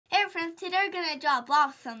Today we're gonna draw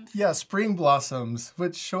blossoms. Yeah, spring blossoms,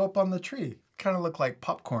 which show up on the tree. Kind of look like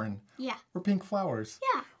popcorn. Yeah. Or pink flowers.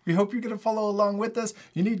 Yeah. We hope you're going to follow along with us.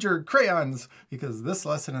 You need your crayons because this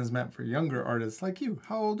lesson is meant for younger artists like you.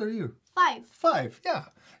 How old are you? 5. 5, yeah.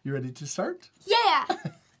 You ready to start? Yeah.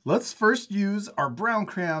 Let's first use our brown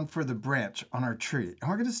crayon for the branch on our tree.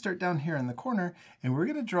 And we're going to start down here in the corner and we're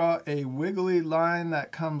going to draw a wiggly line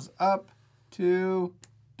that comes up to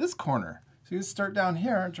this corner. So you start down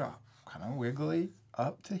here and draw kind of wiggly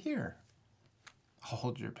up to here. I'll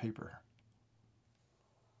hold your paper.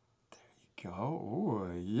 There you go.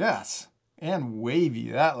 Ooh, yes. And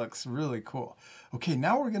wavy. That looks really cool. Okay,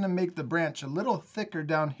 now we're going to make the branch a little thicker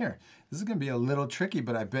down here. This is going to be a little tricky,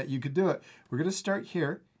 but I bet you could do it. We're going to start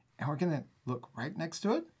here, and we're going to look right next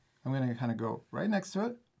to it. I'm going to kind of go right next to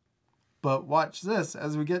it. But watch this.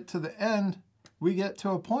 As we get to the end, we get to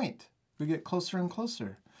a point. We get closer and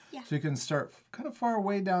closer. Yeah. So you can start kind of far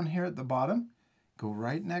away down here at the bottom, go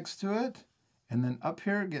right next to it, and then up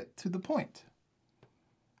here, get to the point.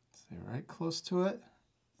 Stay right close to it.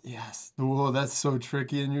 Yes. Whoa, that's so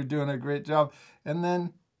tricky, and you're doing a great job. And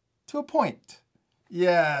then to a point.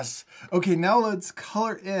 Yes. Okay, now let's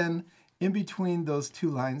color in between those two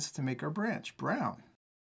lines to make our branch brown.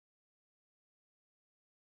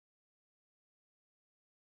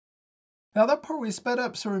 Now that part we sped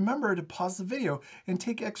up, so remember to pause the video and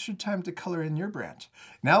take extra time to color in your branch.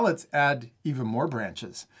 Now let's add even more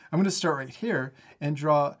branches. I'm going to start right here and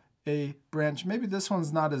draw a branch. Maybe this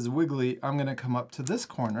one's not as wiggly. I'm going to come up to this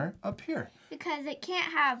corner up here. Because it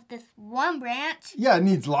can't have this one branch. Yeah, it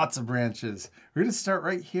needs lots of branches. We're going to start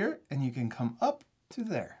right here and you can come up to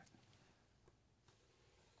there.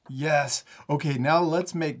 Yes. Okay, now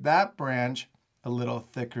let's make that branch a little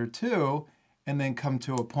thicker too. And then come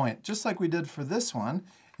to a point, just like we did for this one,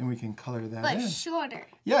 and we can color that in. But shorter.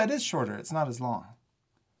 Yeah, it is shorter. It's not as long.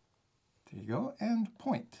 There you go, and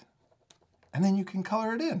point. And then you can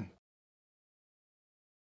color it in.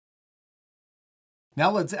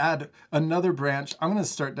 Now let's add another branch. I'm going to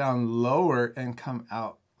start down lower and come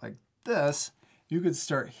out like this. You could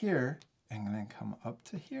start here and then come up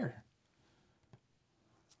to here.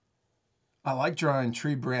 I like drawing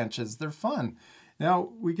tree branches. They're fun.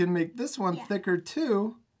 Now we can make this one thicker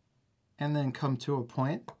too, and then come to a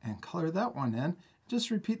point and color that one in.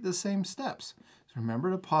 Just repeat the same steps. So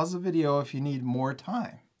remember to pause the video if you need more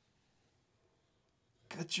time.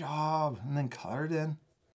 Good job. And then color it in.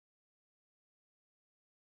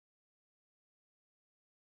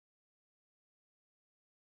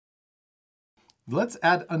 Let's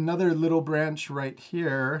add another little branch right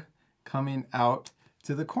here coming out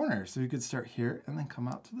to the corner. So you could start here and then come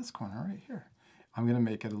out to this corner right here. I'm going to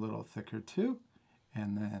make it a little thicker too,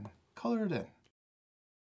 and then color it in.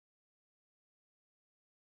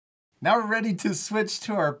 Now we're ready to switch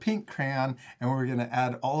to our pink crayon, and we're going to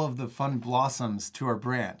add all of the fun blossoms to our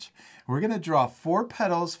branch. We're going to draw 4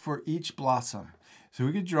 petals for each blossom. So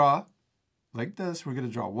we could draw like this. We're going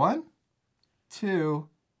to draw 1, 2,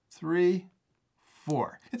 3,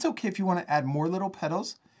 4. It's okay if you want to add more little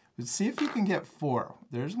petals, but see if you can get 4.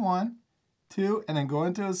 There's 1, 2, and then go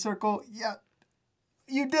into a circle. Yeah.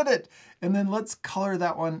 You did it! And then let's color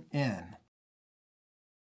that one in.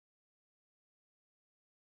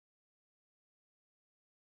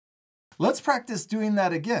 Let's practice doing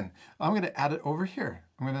that again. I'm going to add it over here.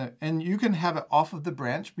 And you can have it off of the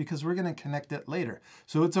branch because we're going to connect it later.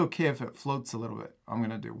 So it's okay if it floats a little bit. I'm going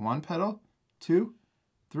to do 1 petal, 2,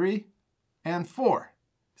 3, and 4.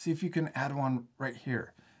 See if you can add one right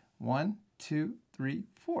here. 1, 2, 3,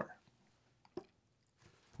 4.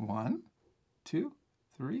 1, 2,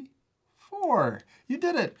 3, 4. You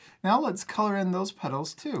did it. Now let's color in those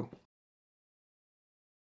petals too.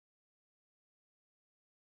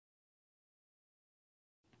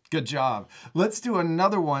 Good job. Let's do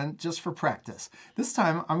another one just for practice. This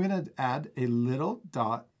time I'm going to add a little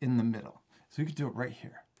dot in the middle. So you can do it right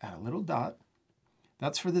here. Add a little dot.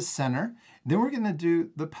 That's for the center. Then we're going to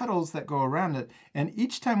do the petals that go around it. And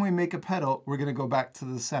each time we make a petal, we're going to go back to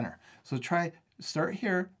the center. So start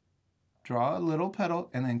here. Draw a little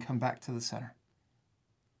petal and then come back to the center.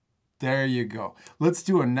 There you go. Let's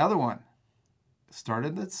do another one. Start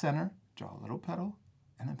at the center, draw a little petal,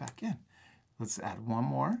 and then back in. Let's add one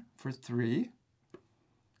more for 3.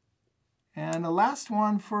 And the last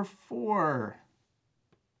one for 4.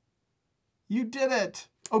 You did it.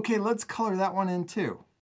 Okay, let's color that one in too.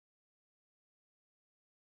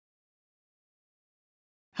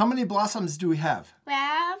 How many blossoms do we have? We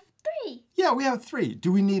have 3. Yeah, we have 3.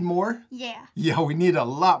 Do we need more? Yeah. Yeah, we need a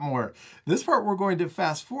lot more. This part we're going to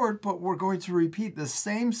fast forward, but we're going to repeat the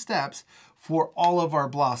same steps for all of our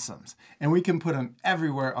blossoms. And we can put them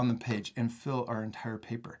everywhere on the page and fill our entire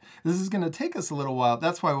paper. This is going to take us a little while.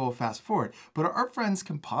 That's why we'll fast forward. But our friends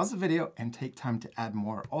can pause the video and take time to add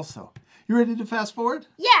more also. You ready to fast forward?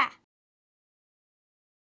 Yeah.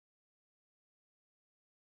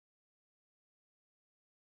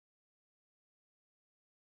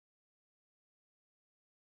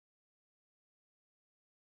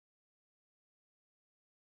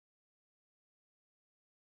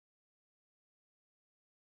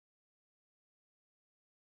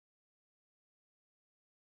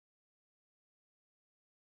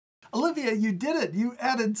 Olivia, you did it. You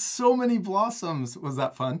added so many blossoms. Was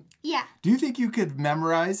that fun? Yeah. Do you think you could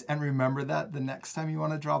memorize and remember that the next time you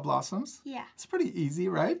want to draw blossoms? Yeah. It's pretty easy,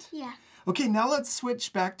 right? Yeah. Okay, now let's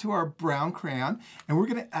switch back to our brown crayon, and we're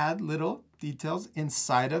going to add little details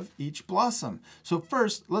inside of each blossom. So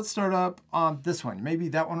first, let's start up on this one. Maybe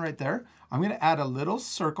that one right there. I'm going to add a little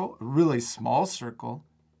circle, a really small circle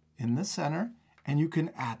in the center, and you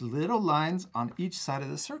can add little lines on each side of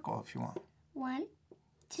the circle if you want. 1,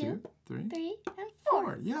 2, 3, 3, and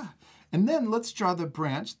 4. Yeah. And then let's draw the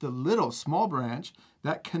branch, the little small branch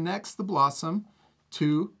that connects the blossom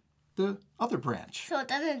to the other branch. So it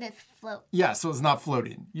doesn't just float. Yeah, so it's not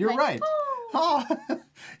floating. You're Like, right. Oh,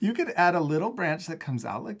 you could add a little branch that comes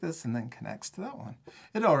out like this and then connects to that one.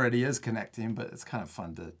 It already is connecting, but it's kind of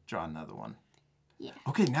fun to draw another one. Yeah.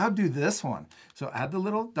 Okay, now do this one. So add the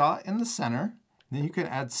little dot in the center. Then you can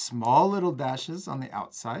add small little dashes on the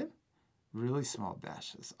outside. Really small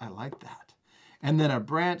dashes. I like that. And then a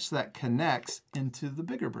branch that connects into the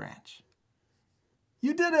bigger branch.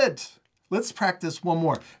 You did it! Let's practice one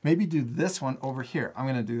more. Maybe do this one over here. I'm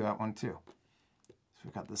going to do that one too. So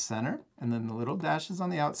we've got the center and then the little dashes on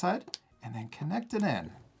the outside and then connect it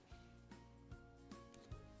in.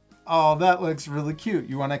 Oh, that looks really cute.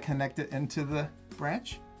 You want to connect it into the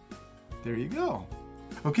branch? There you go.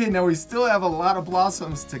 Okay, now we still have a lot of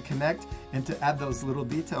blossoms to connect and to add those little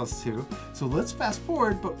details to. So let's fast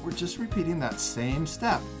forward, but we're just repeating that same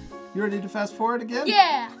step. You ready to fast forward again?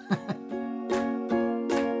 Yeah.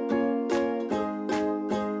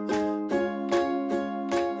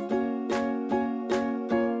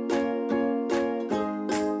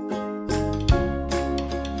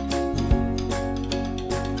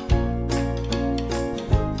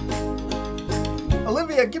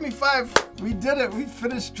 Olivia, give me 5. We did it. We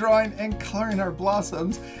finished drawing and coloring our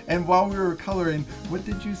blossoms. And while we were coloring, what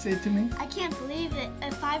did you say to me? I can't believe it. A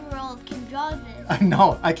 5-year-old can draw this. I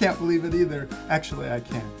know. I can't believe it either. Actually, I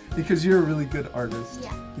can. Because you're a really good artist.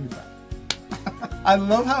 Yeah. Give me 5. I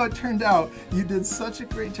love how it turned out. You did such a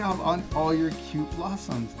great job on all your cute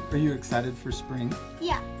blossoms. Are you excited for spring?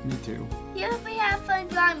 Yeah. Me too. You hope we have fun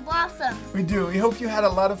drawing blossoms. We do. We hope you had a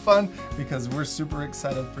lot of fun because we're super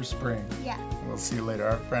excited for spring. Yeah. We'll see you later,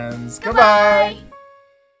 our friends. Goodbye. Goodbye.